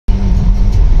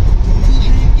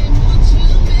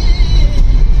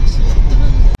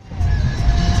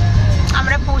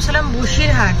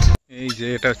যে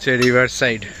এটা হচ্ছে রিভার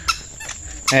সাইড।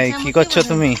 হ্যাঁ, কি করছো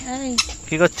তুমি?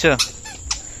 কি করছো?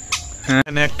 হ্যাঁ,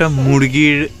 এখানে একটা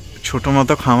মুরগির ছোট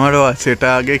মতো খামারও আছে, এটা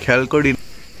আগে খেয়াল করি।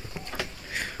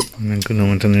 অনেকগুলো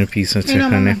মটনের পিস আছে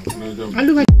এখানে।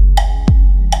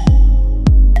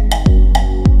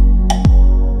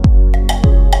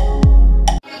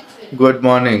 Good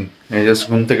morning. এই জাস্ট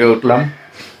ঘুম থেকে উঠলাম।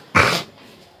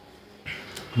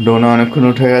 ডোনা অনেকক্ষণ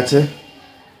উঠে গেছে,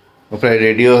 ও প্রায়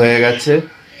রেডিও হয়ে গেছে।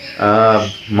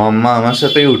 মাম্মা আমার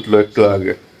সাথেই উঠলো একটু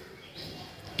আগে।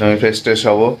 আমি ফ্রেশ ট্রেশ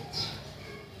হবো,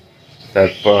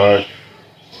 তারপর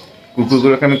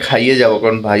কুকুরগুলোকে আমি খাইয়ে যাবো,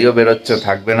 কারণ ভাইও বেরোচ্ছে,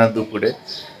 থাকবে না দুপুরে।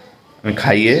 আমি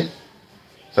খাইয়ে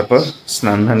তারপর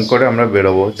স্নান ধান করে আমরা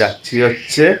বেরোবো। যাচ্ছি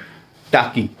হচ্ছে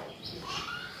টাকি,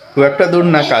 খুব একটা দূর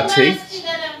না, কাছেই।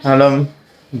 ভাবলাম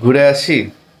ঘুরে আসি।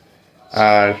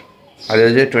 আর আজ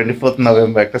হচ্ছে 24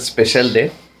 নভেম্বর, একটা স্পেশাল ডে।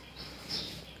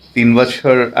 3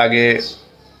 বছর আগে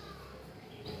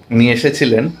উনি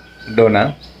এসেছিলেন ডোনা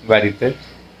বাড়িতে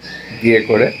বিয়ে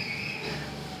করে,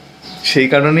 সেই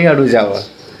কারণেই আরও যাওয়া।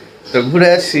 তো ঘুরে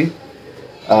আসি।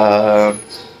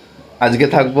 আজকে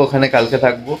থাকবো ওখানে, কালকে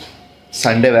থাকবো,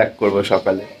 সানডে ব্যাক করবো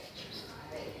সকালে।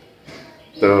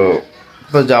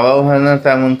 তো যাওয়াও হয় না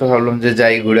তেমন, তো ভাবলাম যে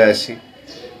যাই ঘুরে আসি।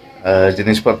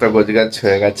 জিনিসপত্র গোছগাছ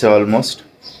হয়ে গেছে অলমোস্ট,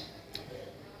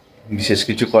 বিশেষ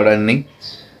কিছু করার নেই।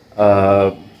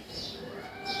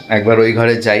 একবার ওই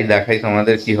ঘরে যাই, দেখাই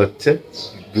তোমাদের কি হচ্ছে।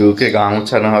 ভিউকে গা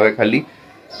মোছানো হবে খালি,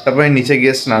 তারপরে নিচে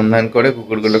গিয়ে স্নান ধান করে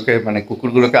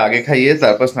কুকুরগুলোকে আগে খাইয়ে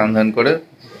তারপর স্নান ধান করে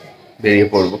বেরিয়ে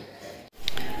পড়বো।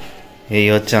 এই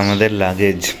হচ্ছে আমাদের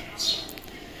লাগেজ।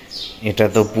 এটা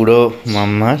তো পুরো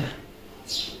মাম্মার।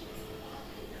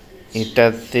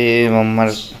 এটাতে মাম্মার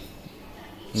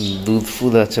দুধ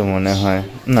ফুদ আছে মনে হয়,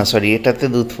 না সরি, এটাতে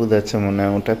দুধ ফুদ আছে মনে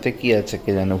হয়। ওটাতে কি আছে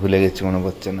কে জানো, ভুলে গেছি, মনে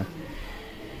পড়ছে না।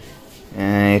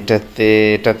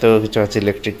 এটাতেও কিছু আছে,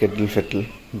 ইলেকট্রিক কেটল ফেটল,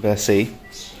 ব্যাস এই।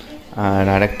 আর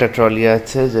আরেকটা ট্রলি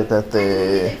আছে যেটাতে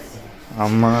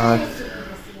আমার,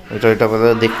 ওই ট্রলিটা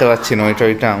কোথাও দেখতে পাচ্ছি না, ওই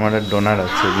ট্রলিটা আমার আর ডোনার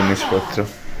আছে জিনিসপত্র।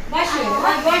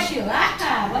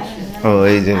 ও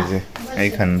এই যে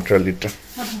এইখানে ট্রলিটা,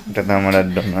 এটাতে আমার আর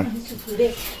ডোনার।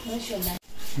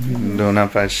 ডোনা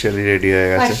পার্সিয়ালি রেডি হয়ে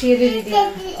গেছে,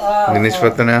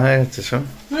 জিনিসপত্র নেওয়া হয়ে গেছে সব।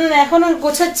 এখনো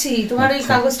গোছাচ্ছি। তোমার এই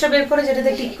কাগজটা বের করে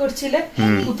যেটাতে টিক করছিলে,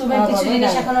 কুতুবের কিছু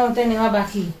জিনিস এখনো ওতে নেওয়া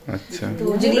বাকি। আচ্ছা, তো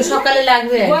যেগুলো সকালে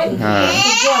লাগবে। হ্যাঁ,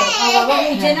 বাবা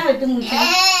মুছে নাও, একটু মুছে নাও।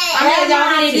 আমি জামা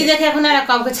রেডি দেখে এখন আর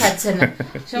কাউকে ছাড়ছে না,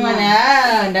 সমানে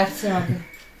ডাকছে আমাকে।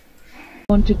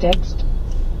 Want to text?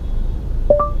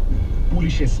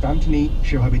 পুলিশের স্টান্ট নেই,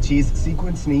 সেভাবে চেজ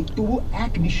সিকোয়েন্স নেই, তবু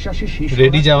এক নিঃশ্বাসে শেষ।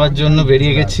 রেডি যাওয়ার জন্য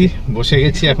বেরিয়ে গেছি, বসে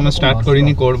গেছি, এখনো স্টার্ট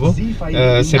করিনি, করব।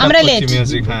 আমরা লেট,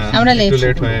 হ্যাঁ আমরা লেট,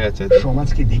 লেট হয়ে গেছে।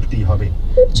 সমাজকে দেখতেই হবে,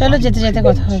 চলো যেতে যেতে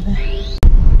কথা হবে।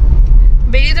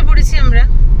 বেরিয়ে তো পড়েছি আমরা।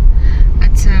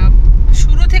 আচ্ছা,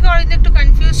 শুরু থেকে অরিন্দ একটু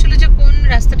কনফিউজ ছিল যে কোন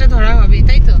রাস্তাটা ধরা হবে,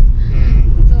 তাই তো?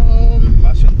 তো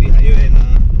বাসন্তী হাইওয়ে না,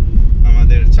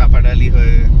 আমাদের চাপাডালি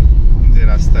হয়ে যে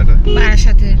রাস্তাটা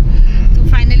বারাসাতের, তো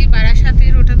ফাইনালি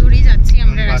বারাসাতের ওটা ধরেই যাচ্ছি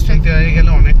আমরা। বাসন্তী হয়ে গেলে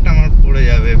অনেকটা আমার পড়ে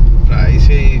যাবে, প্রায়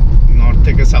সেই নর্থ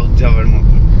থেকে সাউথ যাওয়ার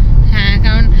মতো। হ্যাঁ,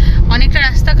 কারণ অনেকটা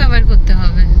রাস্তা কভার করতে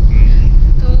হবে।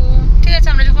 তো ঠিক আছে,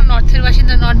 আমরা যখন নর্থের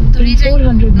বাসিন্দা, নর্থ ধরেই যাই,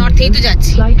 নর্থেই তো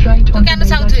যাচ্ছি, তো কেন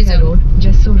সাউথ হয়ে যাবো?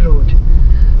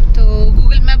 তো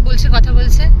গুগল ম্যাপ বলছে, কথা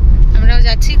বলছে, আমরাও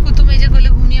যাচ্ছি। কুতুম এই যে কোলে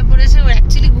ঘুমিয়ে পড়েছে, ওর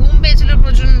অ্যাকচুয়ালি ঘুম পেয়েছিল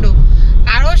প্রচন্ড,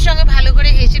 কারোর সঙ্গে ভালো করে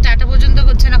হেসে টাটা পর্যন্ত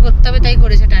করছে না, করতে হবে তাই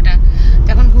করেছে টাটা।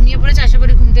 তখন ঘুমিয়ে পড়েছে, আশা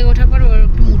করি ঘুম থেকে ওঠার পর ওর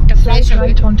একটু মুডটা ফ্রেশ হবে।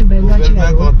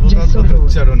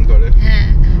 হ্যাঁ,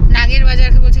 নাগের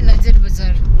বাজারকে বলছি নাজের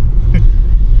বাজার।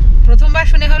 প্রথমবার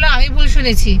শুনে হলো আমি ভুল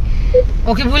শুনেছি,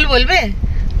 ওকে ভুল বলবে?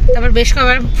 তারপর বেশ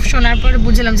কয়েকবার শোনার পর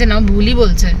বুঝলাম যে না, ভুলই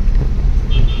বলছে।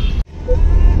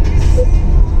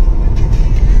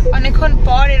 অনেকক্ষণ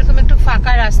পর এরকম একটু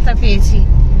ফাঁকা রাস্তা পেয়েছি।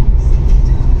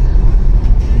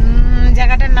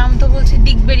 জায়গাটার নাম তো বলছে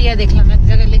ডিগবেরিয়া, দেখলাম এক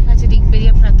জায়গায় লেখা আছে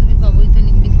ডিগবেরিয়া প্রাথমিক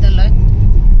অবৈতনিক বিদ্যালয়।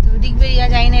 তো ডিগবেরিয়া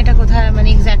যাই না এটা কোথায়, মানে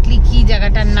এক্স্যাক্টলি কি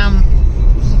জায়গাটার নাম?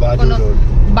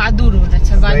 বাদু রোড।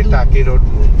 আচ্ছা, বাদু টাকি রোড।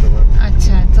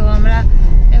 আচ্ছা, তো আমরা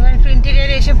এবার একটু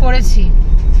ইন্টেরিয়ারে এসে পড়েছি।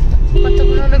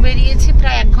 কতক্ষণ হলো বেরিয়েছি?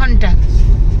 প্রায় 1 ঘন্টা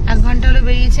হলো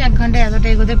বেরিয়েছি। 1 ঘন্টায় এতটা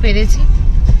এগোতে পেরেছি।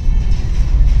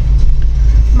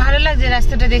 ভালো লাগছে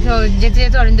রাস্তাটা দেখে। যেতে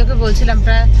যেতে অরিন্দকে বলছিলাম,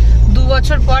 প্রায় 2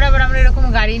 বছর পর আবার আমরা এরকম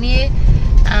গাড়ি নিয়ে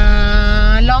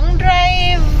long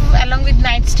drive along with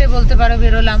night stay বলতে পারো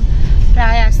বেরোলাম।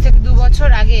 প্রায় আজ থেকে 2 বছর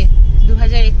আগে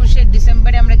 2021-এর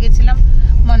ডিসেম্বরে আমরা গেছিলাম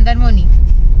মন্দারমণি।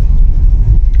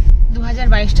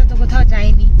 2022টা তো কোথাও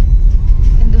যাইনি,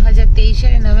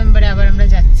 2023-এর নভেম্বরে আবার আমরা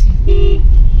যাচ্ছি।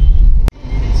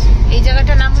 এই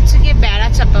জায়গাটার নাম হচ্ছে গিয়ে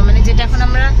বেড়াচাপা, মানে যেটা এখন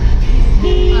আমরা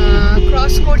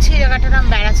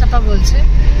পাপা বলছে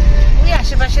ওই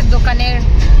আশেপাশের দোকানের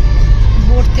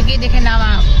বোর্ড থেকেই দেখে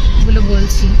নেওয়া গুলো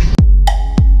বলছি।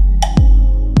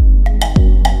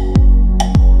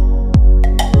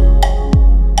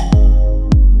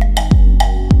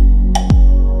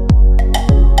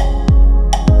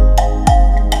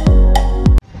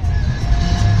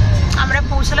 আমরা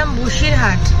পৌঁছলাম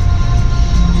বসিরহাট,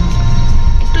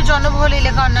 একটু জনবহুল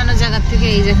এলাকা অন্যান্য জায়গার থেকে।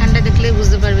 এই যেখানটা দেখলে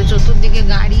বুঝতে পারবে চতুর্দিকে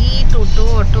গাড়ি, টোটো,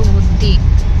 অটো ভর্তি,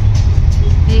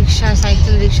 রিক্সা,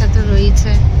 সাইকেল, রিক্সা তো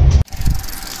রয়েছে।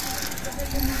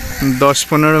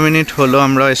 10-15 মিনিট হলো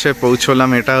আমরা এসে পৌঁছলাম।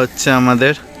 এটা হচ্ছে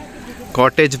আমাদের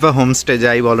কটেজ বা হোমস্টে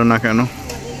যাই বলো না কেন।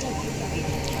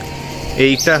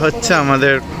 এইটা হচ্ছে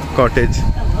আমাদের কটেজ,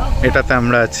 এটাতে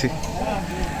আমরা আছি।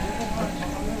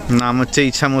 নাম হচ্ছে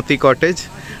ইছামতি কটেজ।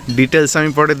 ডিটেলস আমি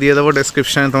পরে দিয়ে দেবো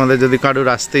ডেসক্রিপশানে, তোমাদের যদি কারোর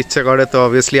আসতে ইচ্ছে করে তো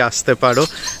অবভিয়াসলি আসতে পারো।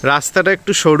 রাস্তাটা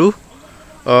একটু সরু,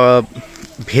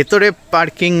 ভেতরে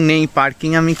পার্কিং নেই। পার্কিং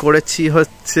আমি করেছি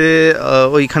হচ্ছে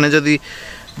ওইখানে, যদি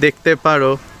দেখতে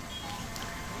পারো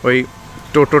ওই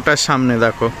টোটোটার সামনে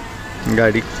দেখো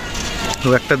গাড়ি,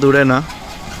 খুব একটা দূরে না।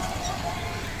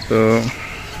 তো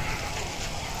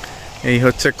এই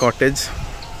হচ্ছে কটেজ।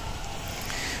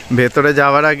 ভেতরে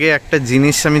যাওয়ার আগে একটা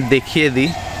জিনিস আমি দেখিয়ে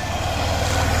দিই।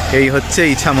 এই হচ্ছে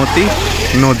ইছামতি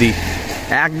নদী,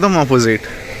 একদম অপোজিট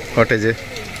কটেজে।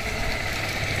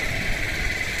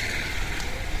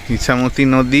 ইছামতি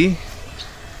নদী,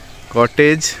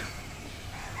 কটেজ,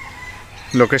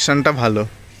 লোকেশনটা ভালো।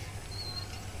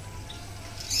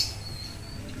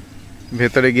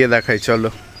 ভেতরে গিয়ে দেখাই চলো।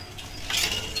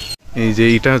 এই যে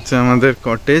এইটা হচ্ছে আমাদের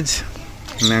কটেজ,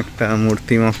 এখানে একটা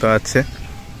মূর্তি মতো আছে।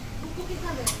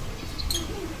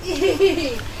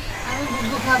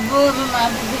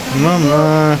 মামা,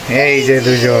 এই যে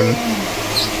দুজন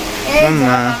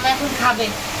মামা,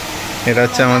 এটা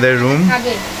হচ্ছে আমাদের রুম।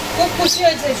 খুব খুশি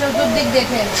হয়েছে চতুর্দিক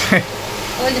দেখে।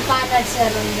 ওই যে পাট আছে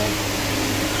আনন্দে।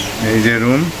 এই যে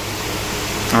রুম।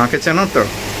 আমাকে চেনো তো?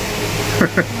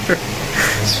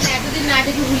 এতদিন না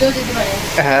দেখে ভুলেও যেতে পারে।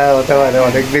 হ্যাঁ হতে পারে,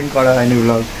 অনেকদিন করা হয়নি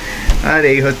ব্লগ। আর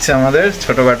এই হচ্ছে আমাদের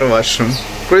ছোটখাটো ওয়াশরুম।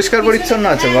 পরিষ্কার পরিচ্ছন্ন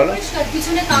আছে বলো?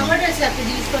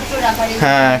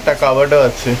 হ্যাঁ, একটা কাবার্ডও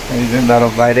আছে। এই যে দাঁড়ো,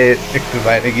 বাইরে একটু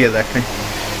বাইরে গিয়ে দেখাই।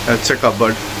 হচ্ছে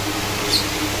কাবার্ড।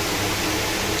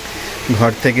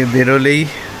 ঘর থেকে বেরোলেই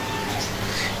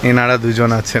এনারা দুজন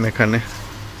আছেন এখানে।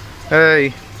 এই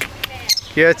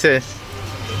কি আছে?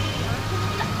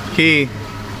 কি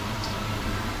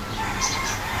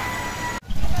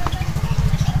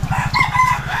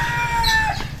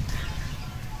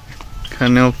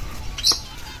এখানেও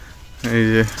এই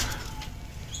যে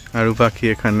আরু পাখি,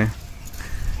 এখানে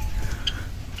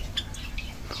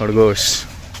খরগোশ,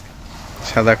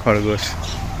 সাদা খরগোশ,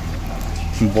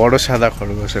 বড় সাদা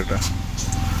খরগোশ। এটা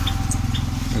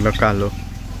এগুলো কালো।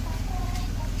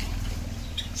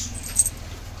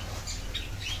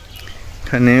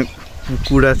 এখানে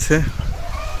পুকুর আছে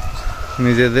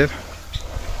নিজেদের।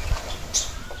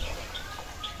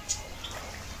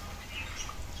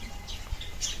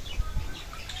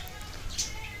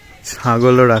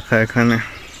 ছাগলও রাখা এখানে।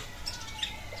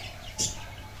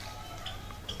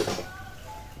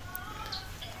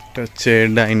 এটা হচ্ছে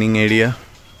ডাইনিং এরিয়া।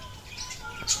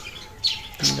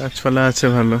 গাছপালা আছে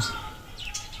ভালো।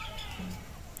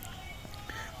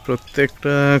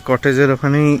 প্রত্যেকটা কটেজের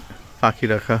ওখানেই পাখি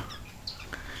রাখা।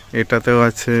 এটাতেও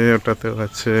আছে, ওটাতেও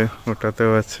আছে,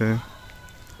 ওটাতেও আছে।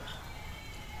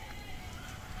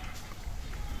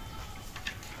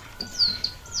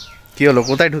 কি হলো,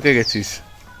 কোথায় ঢুকে গেছিস?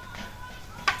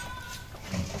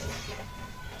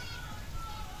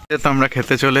 তো আমরা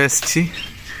খেতে চলে এসেছি।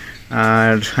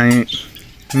 আর আমি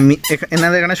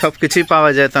এনাদের এখানে সব কিছুই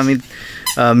পাওয়া যায়। তো আমি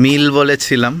মিল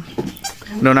বলেছিলাম,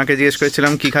 ডোনাকে জিজ্ঞেস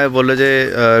করেছিলাম কী খাবে, বললো যে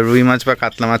রুই মাছ বা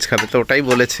কাতলা মাছ খাবে। তো ওটাই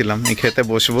বলেছিলাম, এই খেতে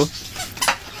বসবো।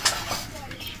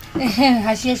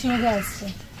 হাসি হাসি মধ্যে আসছে।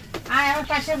 আমার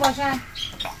পাশে বসা।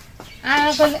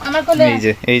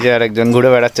 এই যে আরেকজন ঘুরে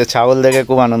বেড়াচ্ছে, ছাগল দেখে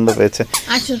খুব আনন্দ পেয়েছে।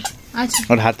 আসো আসো।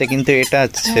 ওর হাতে কিন্তু এটা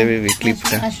আছে বেবি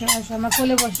ক্লিপটা। আসো আসো, আমার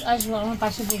কোলে বসো, আসো আমার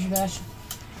পাশে বসবে, আসো।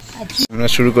 আমরা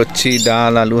শুরু করছি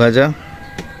ডাল, আলু ভাজা,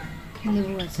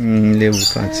 লেবু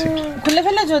তো আছে। খুলে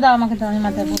ফেলেছো? দাও আমাকে, তো আমি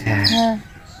মাথায় বসবো। হ্যাঁ,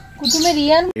 কুতুমে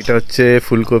রিয়ান। এটা হচ্ছে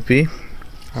ফুলকপি,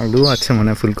 আলু আছে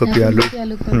মনে, ফুলকপি আলু।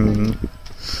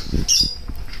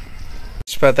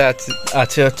 পাতা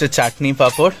আছে হচ্ছে চাটনি,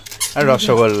 পাঁপড় আর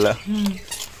রসগোল্লা।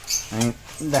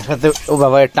 দেখাতে ও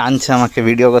বাবা টানছে আমাকে,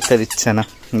 ভিডিও করতে দিচ্ছে না।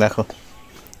 দেখো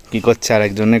কি করছে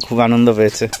আরেকজনে, খুব আনন্দ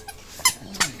পেয়েছে।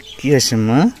 কি আছে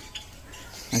মা?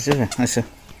 আচ্ছা আচ্ছা।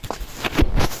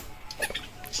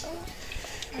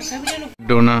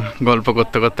 ডোনা গল্প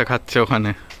করতে করতে খাচ্ছে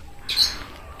ওখানে।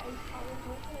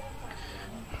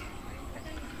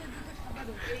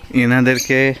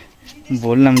 এনাদেরকে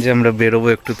বললাম যে আমরা বেরোবো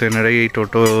একটু, তো এনারাই এই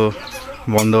টোটো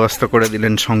বন্দোবস্ত করে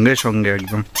দিলেন সঙ্গে সঙ্গে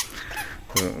একদম।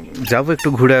 তো যাবো একটু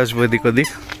ঘুরে আসবো এদিক ওদিক।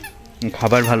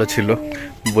 খাবার ভালো ছিল,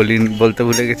 বলতে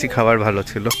ভুলে গেছি, খাবার ভালো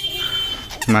ছিল,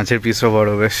 মাছের পিসও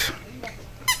বড় বেশ।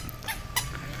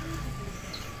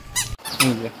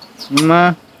 মা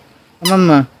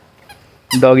মাম্মা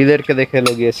ডগিদেরকে দেখে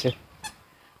এলো গিয়েছে।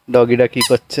 ডগিটা কি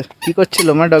করছিল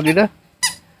মা? ডগিটা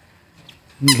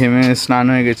ঘেমে স্নান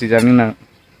হয়ে গেছি, জানি না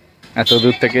এত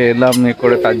দূর থেকে এলাম এ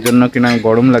করে, তার জন্য কিনা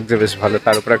গরম লাগছে বেশ ভালো।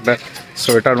 তার উপর একটা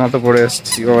সোয়েটার মতো পরে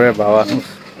এসেছি। ওরে বাবা,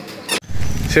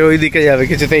 সে ওই দিকে যাবে,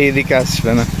 কিছুতে এই দিকে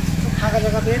আসবে না।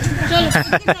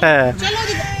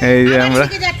 এই যে আমরা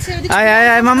আয় আয়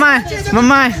আয় মামা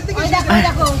মামা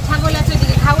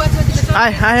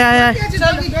আয় আয় আয় আয়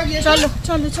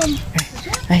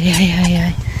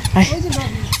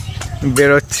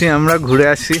বেরোচ্ছি আমরা, ঘুরে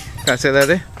আসি কাছে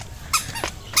দাঁড়ে।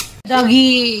 ডগি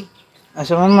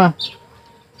আসো মাম্মা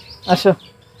আসো,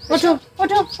 ওঠো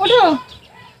ওঠো ওঠো,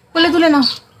 কোলে তুলে নাও।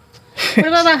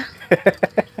 ওরে বাবা,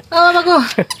 ও বাবা গো।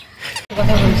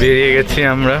 বেরিয়ে গেছি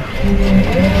আমরা,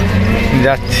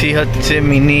 যাচ্ছি হচ্ছে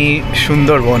মিনি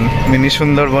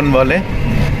সুন্দরবন বলে,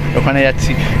 ওখানে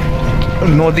যাচ্ছি।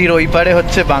 নদীর ওই পারে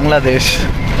হচ্ছে বাংলাদেশ,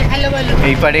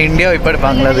 এই পারে ইন্ডিয়া, ওই পারে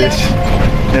বাংলাদেশ।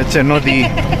 হচ্ছে নদী,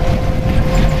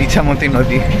 ইছামতি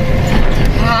নদী।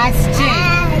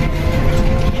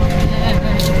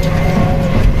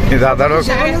 দাদারও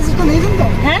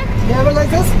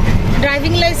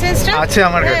ড্রাইভিং লাইসেন্সটা আছে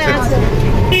আমার কাছে।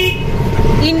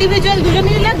 ইন্ডিভিজুয়াল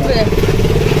দুজনেই লাগবে,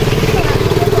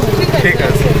 ঠিক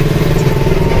আছে।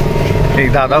 এই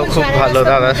দাদাও খুব ভালো,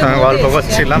 দাদার সঙ্গে গল্প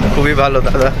করছিলাম, খুবই ভালো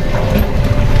দাদা।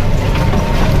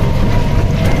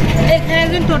 এখানে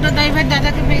একজন টোটো ড্রাইভার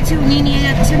দাদাকে পেয়েছি, উনি নিয়ে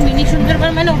যাচ্ছেন মিনি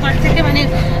সুন্দরবন, মানে ওপার থেকে, মানে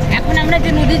এখন আমরা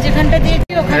যে নদী যেখানটা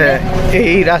দিয়েছি ওখানে।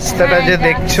 এই রাস্তাটা যে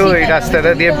দেখছো, এই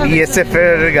রাস্তাটা দিয়ে বিএসএফ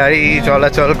এর গাড়ি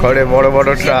চলাচল করে, বড় বড়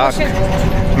ট্রাক,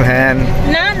 ভ্যান।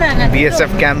 না না না,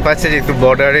 বিএসএফ ক্যাম্প আছে যেহেতু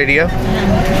বর্ডার এরিয়া।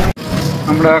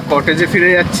 আমরা কটেজে ফিরে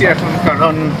যাচ্ছি এখন,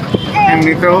 কারণ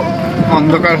এমনিতেও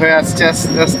অন্ধকার হয়ে আসছে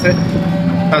আস্তে আস্তে।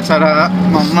 তাছাড়া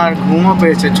মাম্মার ঘুমও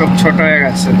পেয়েছে, চোখ ছোট হয়ে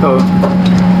গেছে, তো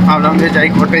ভাবলাম যে যাই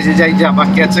কটেজে যাই, যা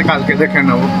বাকি আছে কালকে দেখে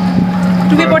নেবো।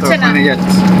 ওখানে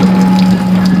যাচ্ছি।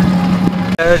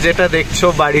 যেটা দেখছো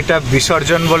বাড়িটা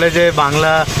বিসর্জন বলে যে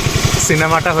বাংলা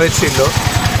সিনেমাটা হয়েছিল,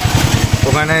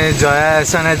 ওখানে জয়া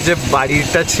আহসানের যে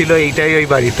বাড়িটা ছিল, এইটাই ওই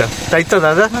বাড়িটা, তাই তো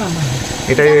দাদা?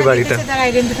 এটাই ওই বাড়িটা,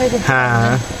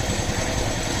 হ্যাঁ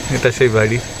এটা সেই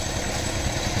বাড়ি।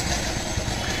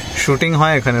 শুটিং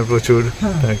হয় এখানে প্রচুর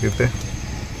টাকিতে।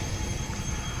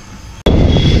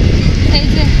 এই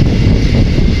যে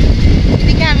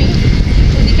এদিকে আমি,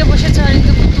 ওদিকে বসেছে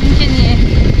হয়তো কুতুমকে নিয়ে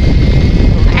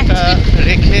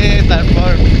রেখে,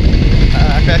 তারপর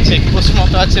একটা চেকপোস্ট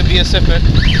মতো আছে বিএসএফ এর,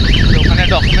 ওখানে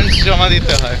ডকুমেন্টস জমা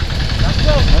দিতে হয়।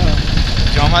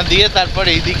 জমা দিয়ে তারপর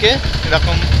এইদিকে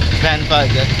এরকম ভ্যান পাওয়া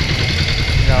যায়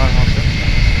যাওয়ার মতো।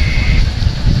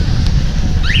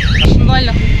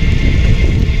 বলো,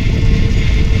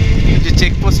 যে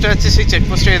চেকপোস্টটা আছে সেই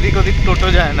চেকপোস্টে এদিক ওদিক টোটো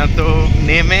যায় না, তো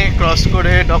নেমে ক্রস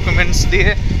করে ডকুমেন্টস দিয়ে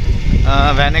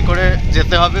ভ্যানে করে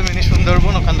যেতে হবে মিনি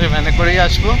সুন্দরবন। ওখান থেকে ভ্যানে করেই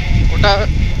আসবো, ওটা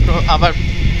আবার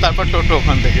তারপর টোটো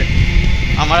ওখান থেকে।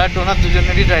 আমার আর টোনার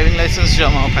দুজনেরই ড্রাইভিং লাইসেন্স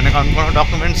জমা ওখানে, কারণ কোনো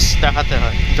ডকুমেন্টস দেখাতে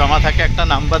হয়, জমা থাকে, একটা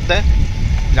নাম্বার দেয়,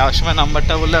 যাওয়ার সময়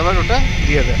নাম্বারটা বললে আবার ওটা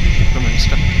দিয়ে দেয়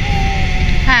ডকুমেন্টসটা।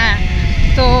 হ্যাঁ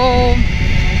তো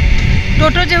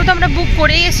টোটো যেহেতু আমরা বুক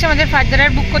করেই এসছি, আমাদের ফার্দার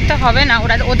আর বুক করতে হবে না,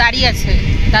 ও দাঁড়িয়ে আছে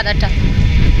দাদাটা।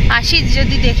 আসি,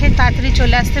 যদি দেখে তাড়াতাড়ি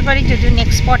চলে আসতে পারি, যদি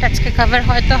নেক্সট স্পট আজকে কভার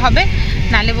হয়তো হবে,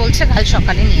 নালে বলছে কাল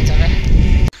সকালে নিয়ে যাবে।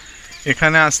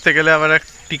 এখানে আসতে গেলে আবার এক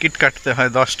টিকিট কাটতে হয়,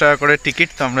 10 টাকা করে টিকিট,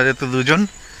 তো আমরা যেহেতু দুজন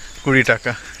 20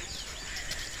 টাকা।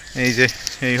 এই যে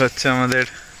এই হচ্ছে আমাদের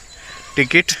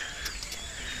টিকিট।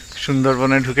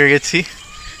 সুন্দরবনে ঢুকে গেছি,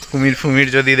 কুমির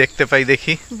যদি দেখতে পাই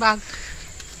দেখি। বাঘ,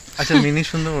 আচ্ছা মিনি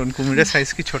সুন্দরবন, কুমিরের সাইজ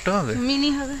কি ছোট হবে?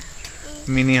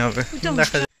 মিনি হবে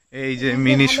দেখা যায়। এই যে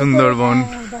মিনি সুন্দরবন,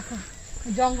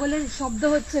 জঙ্গলের শব্দ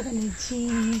হচ্ছে এখানে।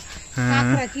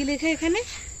 কাঁকড়া, কি লেখা এখানে?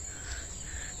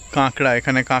 কাঁকড়া,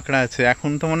 এখানে কাঁকড়া আছে।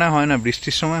 এখন তো মনে হয় না,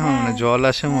 বৃষ্টির সময় হয় না, জল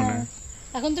আসে মনে হয়।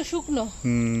 এখন তো শুকনো,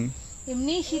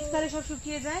 এমনি শীতকালে সব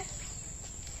শুকিয়ে যায়,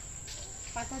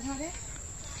 পাতা ঝরে।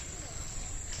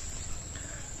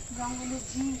 জঙ্গলের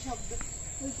ঝিম শব্দ,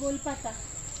 ওই গোল পাতা।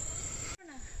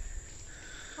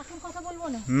 এখন কথা বলবো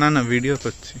না, না না ভিডিও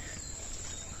করছি।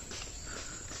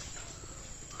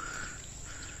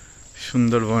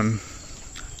 সুন্দরবন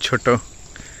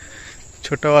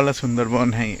ছোটওয়ালা সুন্দরবন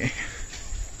হ্যাঁ।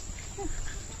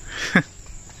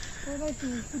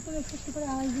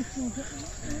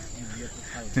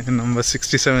 নাম্বার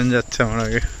 67 যাচ্ছে আমার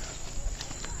আগে।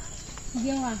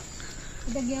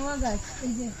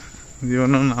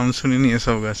 জীবনে নাম শুনিনি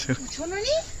এসব গাছের।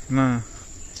 না,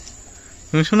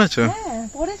 তুমি শুনেছো?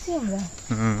 পড়েছি আমরা।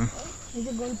 এই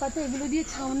যে গোলপাতা, এগুলো দিয়ে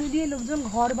ছাউনি দিয়ে লোকজন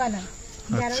ঘর বানায়।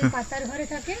 যারা ওই পাতার ঘরে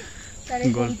থাকে তারা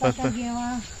গোলপাতা, গেওয়া,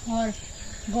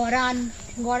 গরান,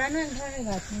 গরানও এক ধরনের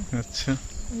গাছ। আচ্ছা,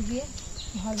 ওই দিয়ে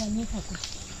ঘর বানিয়ে থাকে।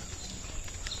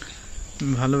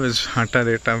 ভালো বেশ হাঁটার,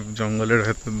 এটা জঙ্গলের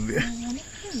ভেতর দিয়ে,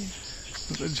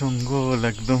 জঙ্গল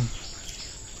একদম।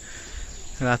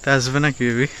 রাতে আসবে না কি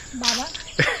বেবি? বাবা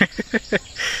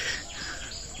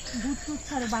ভূত টুত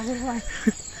ছাড়ে, বাঘের ভয়,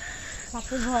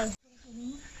 সাপের ভয়।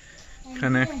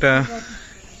 এখানে একটা,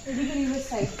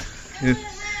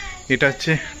 এটা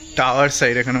হচ্ছে টাওয়ার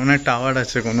সাইড। এখানে মনে হয় টাওয়ার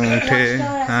আছে কোনো, উঠে,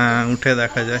 হ্যাঁ উঠে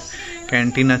দেখা যায়।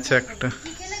 ক্যান্টিন আছে একটা।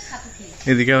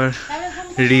 এদিকে আবার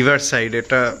রিভার সাইড,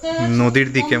 এটা নদীর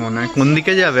দিকে মনে হয়। কোন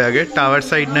দিকে যাবে আগে, টাওয়ার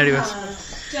সাইড না রিভার?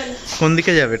 কোন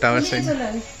দিকে যাবে? টাওয়ার সাইড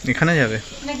এখানে যাবে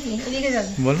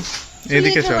বলো,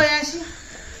 এদিকে চল।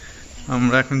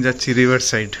 আমরা এখন যাচ্ছি রিভার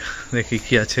সাইড, দেখি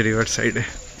কি আছে রিভার সাইডে।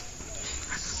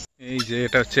 এই যে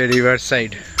এটা হচ্ছে রিভার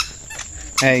সাইড।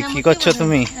 এই কি করছো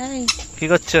তুমি? কি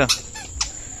করছো?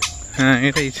 হ্যাঁ,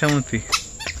 এটা ইছামতি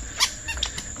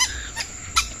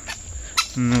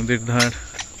নদীর ধার,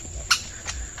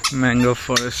 ম্যাঙ্গ্রোভ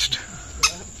ফরেস্ট।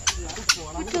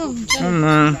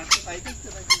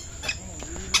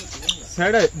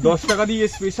 স্যার 10 টাকা দিয়ে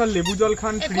স্পেশাল লেবু জল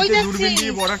খান, ফ্রিতে দূরবীন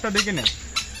দিয়ে বর্ডারটা দেখে নেন।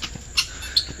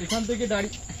 এখান থেকে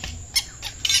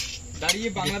দাঁড়িয়ে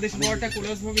বাংলাদেশ বর্ডারটা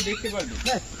ক্লোজ ভাবে দেখতে পারবে।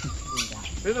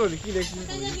 কি দেখছি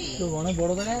তো অনেক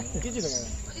বড় দেখা যাচ্ছে, কিছু দেখা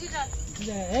যাচ্ছে।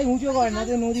 এই উঁচু করে না,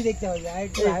 তো নদী দেখতে হবে।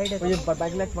 ওই যে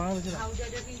বাইক লাইট বাংলাদেশ।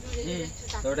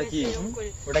 ওটা কি?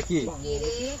 ওটা কি?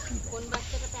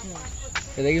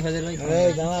 দেখি ফাজল ভাই,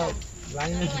 এই দাঁড়াও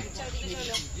লাইন দেখি।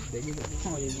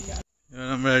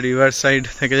 আমরা রিভার সাইড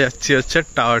থেকে যাচ্ছি হচ্ছে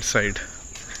টাওয়ার সাইড।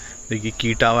 দেখি কি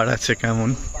টাওয়ার আছে, কেমন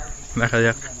দেখা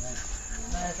যাক।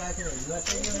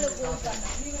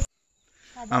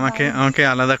 আমাকে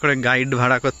আলাদা করে গাইড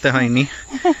ভাড়া করতে হয়নি।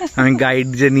 আমি গাইড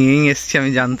যে নিয়েই এসেছি,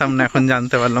 আমি জানতাম না, এখন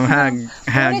জানতে পারলাম।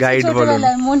 হ্যাঁ গাইড বলুন।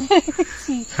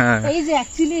 হ্যাঁ, এই যে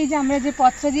অ্যাকচুয়ালি এই যে আমরা যে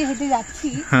পথটা দিয়ে হেঁটে যাচ্ছি,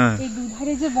 এই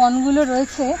দুধারে যে বনগুলো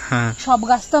রয়েছে, সব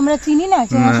গাছ তো আমরা চিনি না,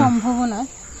 চেনা সম্ভব না।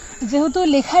 যেহেতু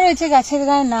লেখা রয়েছে গাছের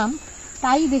গায়ে নাম,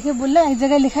 তাই দেখে বললাম এক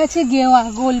জায়গায় লেখা আছে গেওয়া,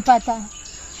 গোলপাতা।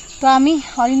 তো আমি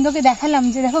অরিন্দকে দেখালাম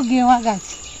যে দেখো গেওয়া গাছ।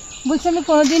 বলছে আমি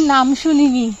কোনোদিন নাম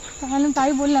শুনিনি।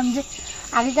 তাই বললাম যে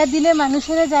আগেকার দিনের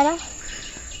মানুষেরা যারা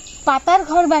পাতার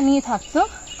ঘর বানিয়ে থাকতো,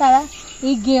 তারা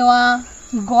এই গেওয়া,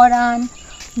 গরান,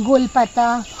 গোলপাতা,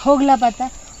 হোগলা পাতা,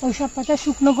 ওইসব পাতা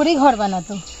শুকনো করেই ঘর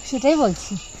বানাতো। সেটাই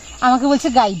বলছি। আমাকে বলছে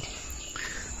গাইড।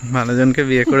 ভালোজনকে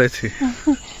বিয়ে করেছি,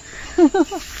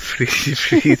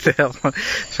 ফ্রিতে আমার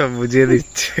সব বুঝিয়ে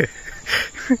দিচ্ছে।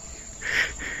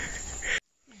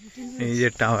 এই যে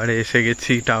টাওয়ারে এসে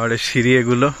গেছি, টাওয়ারের সিঁড়ি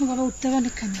এগুলো।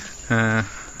 হ্যাঁ,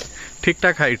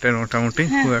 ঠিকঠাক হাইটের মোটামুটি,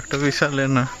 খুব একটা বিশালের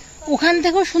না। ওখান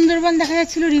থেকেও সুন্দরবন দেখা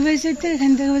যাচ্ছিল রিভার সাইড থেকে,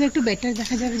 এখান থেকে একটু বেটার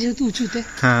দেখা যাবে যেহেতু উঁচুতে।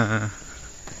 হ্যাঁ,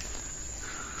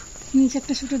 নিচে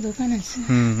একটা ছোট দোকান আছে।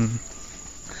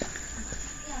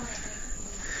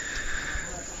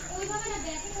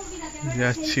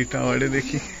 যাচ্ছি টাওয়ারে,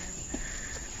 দেখি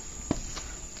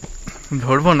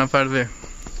ধরবো না, পারবে?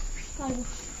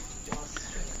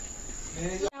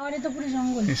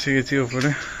 এসে গেছি ওপরে।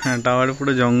 হ্যাঁ, টাওয়ারে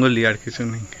পুরো জঙ্গলই, আর কিছু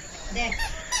নেই।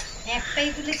 একটাই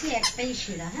তুলেছি, একটাই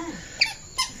সেরা। হ্যাঁ,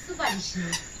 কিছু পারিস না।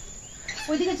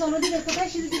 ওইদিকে চলো, দিকে কোথায়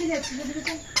সিঁড়ি দিকে যাচ্ছি? ওইদিকে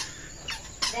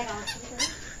দেখ আমার সাথে করে।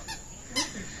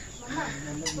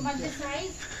 তোমার যে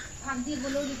সাইজ ভাগ দিয়ে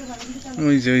বলেও দিতে পারো।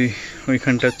 ওই যে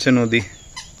ওইখানটা হচ্ছে নদী,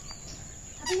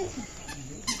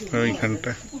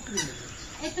 ওইখানটা।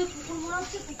 এই তো পুকুর মনে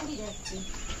হচ্ছে, পুকুরই যাচ্ছে।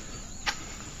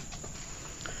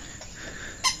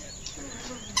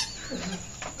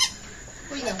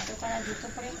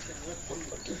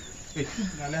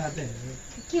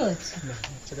 কি হচ্ছে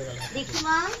দেখি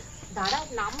মা, দাঁড়া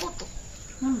নামবো তো।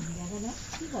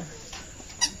 কি করে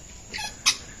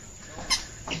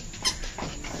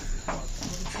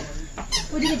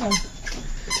ওইদিকে চল।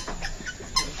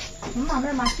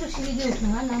 আমরা মাত্র সিঁড়ি দিয়ে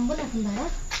উঠলাম, আর নামবো না এখন, দাঁড়া।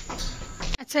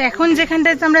 আচ্ছা, এখন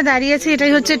যেখানটাতে আমরা দাঁড়িয়ে আছি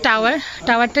এটাই হচ্ছে টাওয়ার।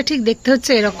 টাওয়ারটা ঠিক দেখতে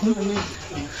হচ্ছে এরকম।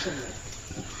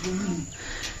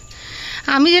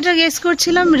 আমি যেটা গেস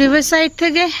করছিলাম, রিভার সাইড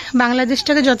থেকে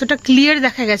বাংলাদেশটাকে যতটা ক্লিয়ার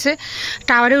দেখা গেছে,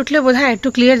 টাওয়ারে উঠলে বোধহয় একটু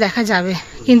ক্লিয়ার দেখা যাবে,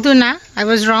 কিন্তু না, আই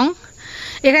ওয়াজ রং।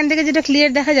 এখান থেকে যেটা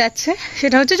ক্লিয়ার দেখা যাচ্ছে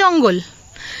সেটা হচ্ছে জঙ্গল।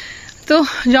 তো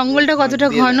জঙ্গলটা কতটা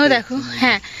ঘন দেখো।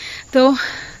 হ্যাঁ, তো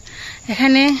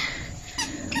এখানে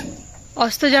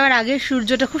অস্ত যাওয়ার আগে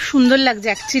সূর্যটা খুব সুন্দর লাগছে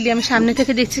অ্যাকচুয়ালি। আমি সামনে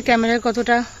থেকে দেখছি, ক্যামেরায়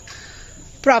কতটা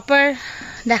প্রপার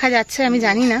দেখা যাচ্ছে আমি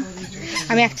জানি না।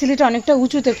 আমি অ্যাকচুয়ালি এটা অনেকটা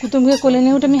উঁচুতে, কুতুমকে কোলে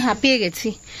নিয়ে ওটা আমি হাঁপিয়ে গেছি।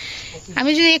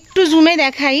 আমি যদি একটু জুমে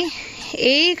দেখাই,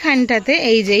 এইখানটাতে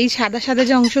এই যে এই সাদা সাদা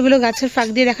যে অংশগুলো গাছের ফাঁক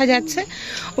দিয়ে দেখা যাচ্ছে,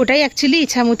 ওটাই অ্যাকচুয়ালি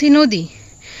ইছামতি নদী।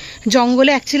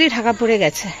 জঙ্গলে অ্যাকচুয়ালি ঢাকা পড়ে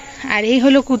গেছে। আর এই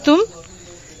হলো কুতুম।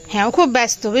 হ্যাঁ, ও খুব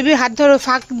ব্যস্ত। বেবি হাত ধরো,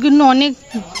 ফাঁকগুলো অনেক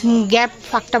গ্যাপ,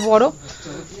 ফাঁকটা বড়।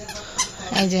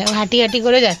 এই যে হাঁটি হাঁটি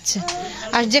করে যাচ্ছে,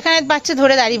 আর যেখানে পাচ্ছে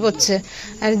ধরে দাঁড়িয়ে পড়ছে।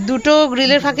 আর দুটো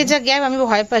গ্রিলের ফাঁকে যা গ্যাপ, আমি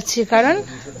ভয় পাচ্ছি, কারণ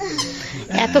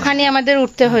এতখানি আমাদের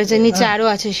উঠতে হয়েছে, নিচে আরো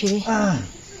আছে সিঁড়ি।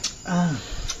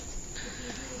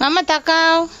 মাম্মা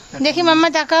তাকাও, দেখি মাম্মা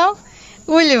তাকাও।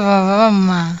 ওলে বাবা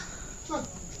মাম্মা,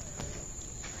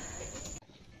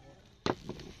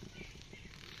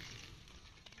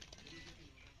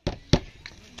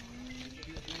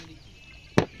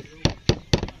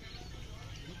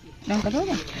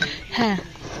 হ্যাঁ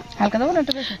হালকা দেবো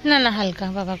না? না হালকা,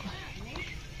 বাবা গো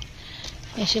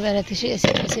এসে বেড়াতে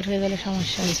অ্যাসিড হয়ে গেলে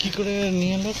সমস্যা আছে। কি করে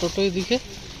নিয়ে এলো টোটো এদিকে?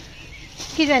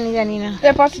 কি জানি না।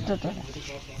 এ পাশের টোটো,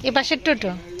 এ পাশের টোটো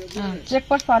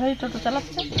চেকপোস্ট পার হয়ে টোটো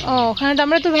চালাচ্ছে। ও, ওখানে তো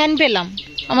আমরা তো ভ্যান পেলাম,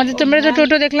 আমাদের তো আমরা তো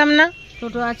টোটো দেখলাম না।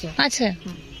 টোটো আছে আছে,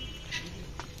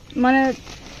 মানে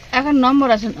এখন নম্বর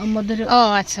আছে, নম্বর ধরে। ও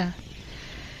আচ্ছা।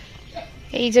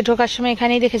 এই যে ঢোকার সময়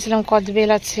এখানেই দেখেছিলাম কদবেল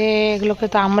আছে, এগুলোকে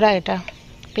তো আমরা, এটা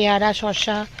পেয়ারা,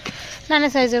 শসা, নানা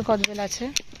সাইজের কদবেল আছে।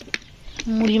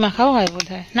 মুড়ি মাখাও হয় বোধ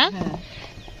হয় না?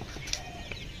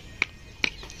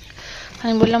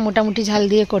 আমি বললাম মোটামুটি ঝাল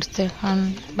দিয়ে করতে, কারণ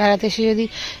বেড়াতে এসে যদি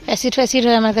অ্যাসিড ফ্যাসিড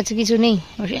হয়, আমার কাছে কিছু নেই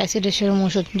অ্যাসিডের সেরকম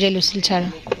ওষুধ, জেলুসিল ছাড়া।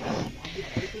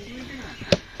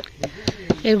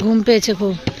 এর ঘুম পেয়েছে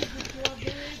খুব,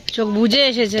 চোখ বুঝে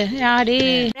এসেছে। আরে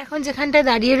এখন যেখানটায়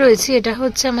দাঁড়িয়ে রয়েছি, এটা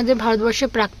হচ্ছে আমাদের ভারতবর্ষের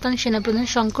প্রাক্তন সেনাপ্রধান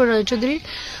শঙ্কর রায়চৌধুরীর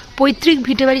পৈতৃক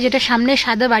ভিটে বাড়ি, যেটা সামনে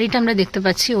সাদা বাড়িটা আমরা দেখতে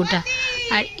পাচ্ছি ওটা।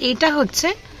 আর এটা হচ্ছে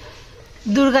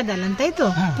দুর্গা দালান, তাই তো?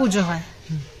 পুজো হয়।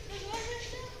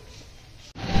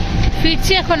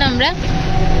 ফিরছি এখন আমরা।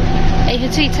 এই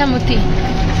হচ্ছে ইছামতি,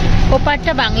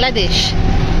 ওপারটা বাংলাদেশ।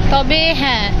 তবে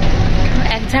হ্যাঁ,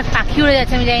 এক ঝাঁক পাখি উড়ে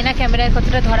যাচ্ছে, আমি জানি না ক্যামেরায়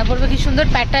কতটা ধরা পড়বে। কি সুন্দর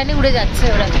প্যাটার্নে উড়ে যাচ্ছে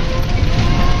ওরা।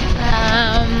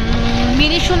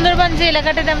 মিনি সুন্দরবন যে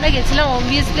এলাকাটাতে আমরা গেছিলাম,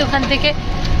 অবভিয়াসলি ওখান থেকে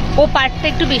ও পার্টটা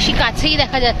একটু বেশি কাছেই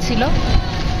দেখা যাচ্ছিল।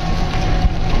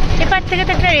 এ পার্ট থেকে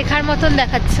তো একটা রেখার মতন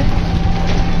দেখাচ্ছে,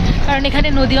 কারণ এখানে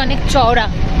নদী অনেক চওড়া,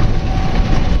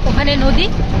 ওখানে নদী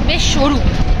বেশ সরু।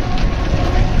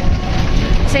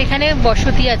 সেখানে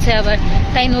বসতি আছে আবার,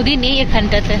 তাই নদী নেই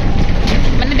এখানটাতে,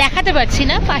 মানে দেখাতে পারছি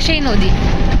না, পাশেই নদী।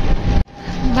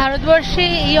 ভারতবর্ষে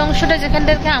এই অংশটা যেখান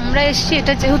থেকে আমরা এসেছি,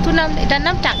 এটা যেহেতু নাম, এটার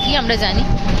নাম টাকি আমরা জানি,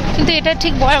 কিন্তু এটা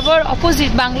ঠিক বরাবর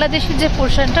অপোজিট। বাংলাদেশের যে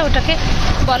পোর্শনটা, ওটাকে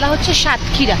বলা হচ্ছে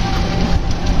সাতক্ষীরা।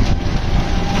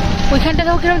 ওইখানটা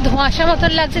দেখো কিরকম ধোঁয়াশা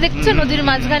মতন লাগছে, দেখছো নদীর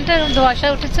মাঝখানটা ধোঁয়াশা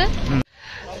উঠেছে।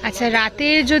 আচ্ছা, রাতে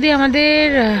যদি আমাদের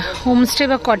হোমস্টে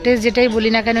বা কটেজ যেটাই বলি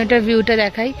না কেন, এটা ভিউটা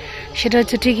দেখাই, সেটা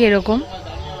হচ্ছে ঠিক এরকম।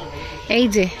 এই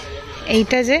যে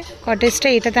এইটা যে কটেজটা,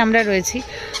 এটাতে আমরা রয়েছি।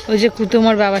 ওই যে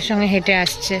কুতুমর বাবার সঙ্গে হেঁটে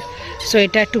আসছে, সো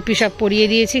এটা টুপি সব পরিয়ে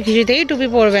দিয়েছি, কিছুতেই টুপি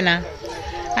পরবে না।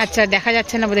 আচ্ছা, দেখা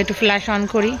যাচ্ছে না বোধহয়, একটু ফ্ল্যাশ অন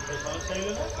করি।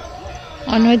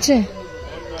 অন হয়েছে?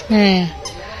 হ্যাঁ,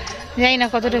 জানি না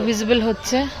কতটা ভিজিবল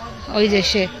হচ্ছে। ওই যে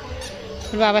সে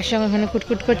ওর বাবার সঙ্গে ওখানে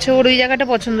কুটকুট করছে, ওর ওই জায়গাটা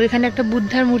পছন্দ। ওইখানে একটা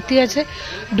বুদ্ধার মূর্তি আছে,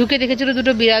 ঢুকে দেখেছিল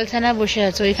দুটো বিড়াল ছানা বসে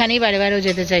আছে, ওইখানেই বারে বারেও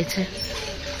যেতে চাইছে।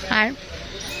 আর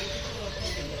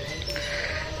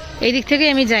এই দিক থেকে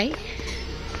আমি যাই,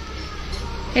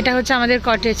 এটা হচ্ছে আমাদের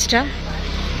কটেজটা।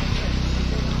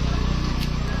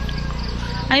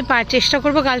 আমি চেষ্টা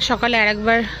করবো কাল সকালে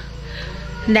আরেকবার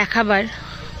দেখাবার।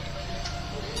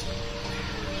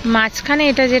 মাঝখানে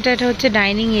এটা যেটা, এটা হচ্ছে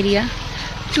ডাইনিং এরিয়া,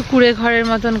 একটু কুড়ে ঘরের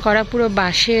মতন করা, পুরো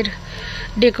বাঁশের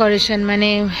ডেকোরেশন, মানে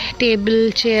টেবিল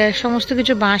চেয়ার সমস্ত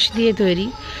কিছু বাঁশ দিয়ে তৈরি।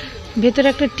 ভেতরে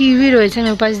একটা টিভি রয়েছে,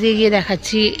 আমি ওপাশ দিয়ে গিয়ে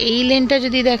দেখাচ্ছি। এই লেনটা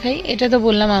যদি দেখাই, এটা তো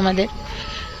বললাম আমাদের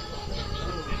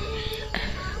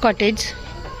কটেজ।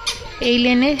 এই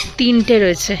লেনে তিনটে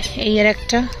রয়েছে, এই আর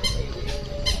একটা,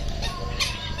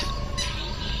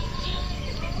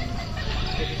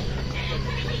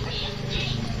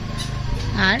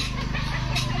 আর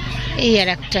এই আর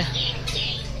একটা।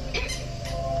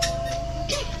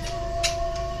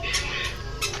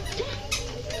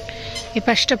 এই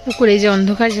পাশটা পুকুর, এই যে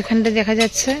অন্ধকার যেখানটা দেখা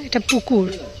যাচ্ছে, এটা পুকুর।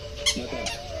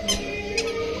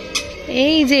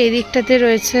 এই যে এদিকটাতে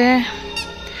রয়েছে,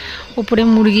 উপরে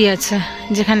মুরগি আছে,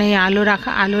 যেখানে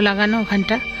আলো লাগানো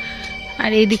ওখানটা।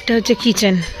 আর এই দিকটা হচ্ছে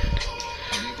কিচেন।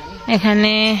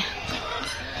 এখানে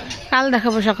কাল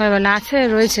দেখাবো সকালবেলা, আছে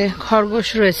রয়েছে খরগোশ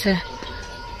রয়েছে।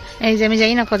 এই যে আমি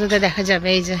জানি না কতটা দেখা যাবে,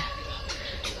 এই যে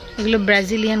এগুলো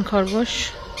ব্রাজিলিয়ান খরগোশ।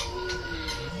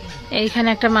 এইখানে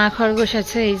একটা মা খরগোশ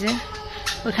আছে, এই যে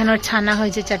ওইখানে ওর ছানা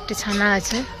হয়েছে, 4টে ছানা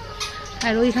আছে।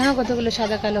 আর ওইখানেও কতগুলো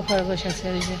সাদা কালো খরগোশ আছে।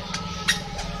 ওই যে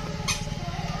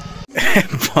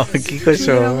কি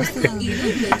করছো?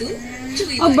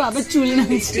 ও বাবা চুল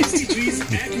নাড়ছে।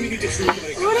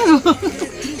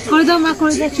 করে দাও মা,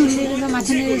 করে দাও, চুল নেড়ে দাও,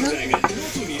 মাথা নেড়ে দাও।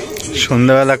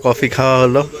 সন্ধ্যাবেলা কফি খাওয়া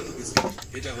হলো,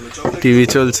 টিভি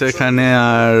চলছে এখানে,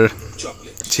 আর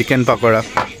চিকেন পকোড়া।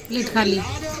 প্লেট খালি।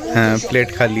 হ্যাঁ প্লেট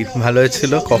খালি। ভালো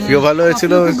হয়েছিল, কফিও ভালো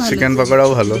হয়েছিল, চিকেন পকোড়াও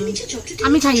ভালো।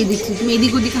 আমি খাইয়ে দিচ্ছি, তুমি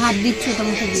এদিক ওদিকে হাত দিচ্ছ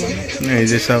তোমাকে দিয়ে। এই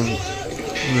যে সব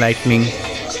লাইটনিং,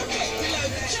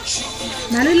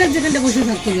 ভালোই লাগছে এখানটা বসে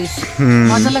থাকতে, বেশ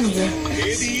মজা লাগছে।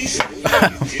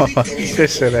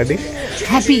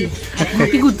 Happy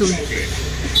happy কুতুল।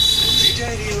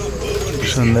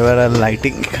 সন্ধ্যাবেলার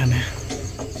লাইটিং এখানে।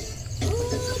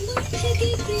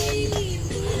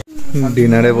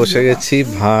 ডিনারে বসে গেছি,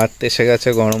 ভাত এসে গেছে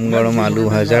গরম গরম, আলু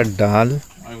ভাজা, ডাল,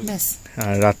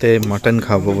 আর রাতে মটন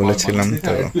খাবো বলেছিলাম,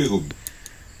 তো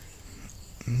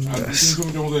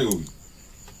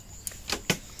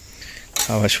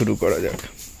খাওয়া শুরু করা যাক।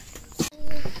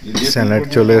 স্যালাড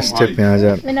চলে এসছে, পেঁয়াজ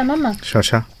আর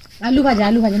শসা, আলু ভাজা,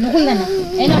 আলু ভাজা, নকল দানা,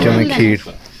 জমে ক্ষীর।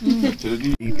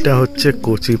 এটা হচ্ছে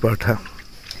কচি পাঠা,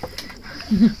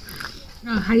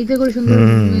 হাড়িতে করে সুন্দর,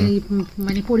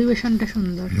 মানে পরিবেশনটা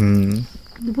সুন্দর।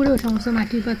 দুপুরে সমস্ত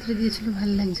মাটির পাত্রে দিয়েছিল,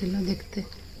 ভালো লাগছিল দেখতে।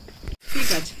 ঠিক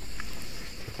আছে,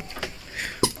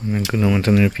 অনেকগুলো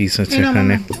মটনের পিস আছে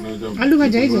এখানে। আলু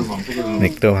ভাজা, এই যে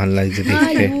দেখতেও ভালো লাগছে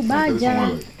দেখতে। আলু ভাজা।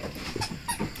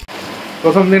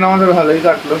 প্রথম দিন আমাদের ভালোই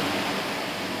কাটলো,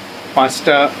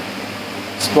 5টা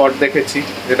স্পট দেখেছি,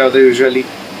 যেটা ওদের ইউজুয়ালি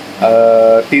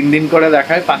 3 দিন করে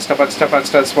দেখায়,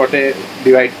 5টা স্পটে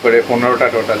ডিভাইড করে 15টা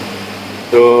টোটাল।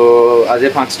 তো আজ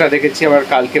 5টা দেখেছি, আবার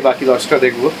কালকে বাকি 10টা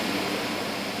দেখবো।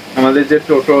 আমাদের যে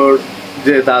টোটোর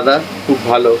যে দাদা, খুব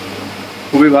ভালো,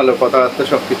 খুবই ভালো কথাবার্তা,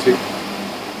 সব কিছুই।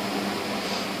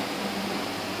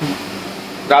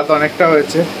 রাত অনেকটা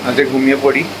হয়েছে, আজকে ঘুমিয়ে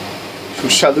পড়ি।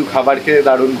 সুস্বাদু খাবার খেয়ে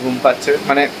দারুণ ঘুম পাচ্ছে,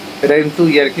 মানে এটা কিন্তু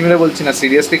ইয়ার্কি মেরে বলছি না,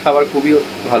 সিরিয়াসলি খাবার খুবই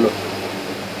ভালো,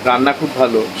 রান্না খুব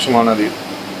ভালো সুমনাদির।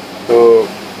 তো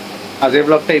আজকের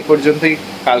ব্লগটা এই পর্যন্তই,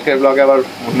 কালকের ব্লগে আবার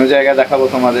অন্য জায়গায় দেখাবো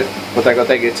তোমাদের কোথায়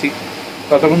কোথায় গেছি।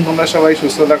 ততক্ষণ তোমরা সবাই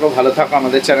সুস্থ থাকো, ভালো থাকো।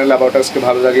 আমাদের চ্যানেল অ্যাবাউট আজকে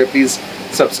ভালো লাগলে প্লিজ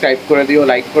সাবস্ক্রাইব করে দিও,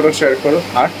 লাইক করো, শেয়ার করো,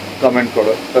 আর কমেন্ট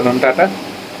করো। তখন টাটা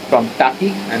ফ্রম টাকি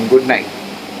অ্যান্ড গুড নাইট।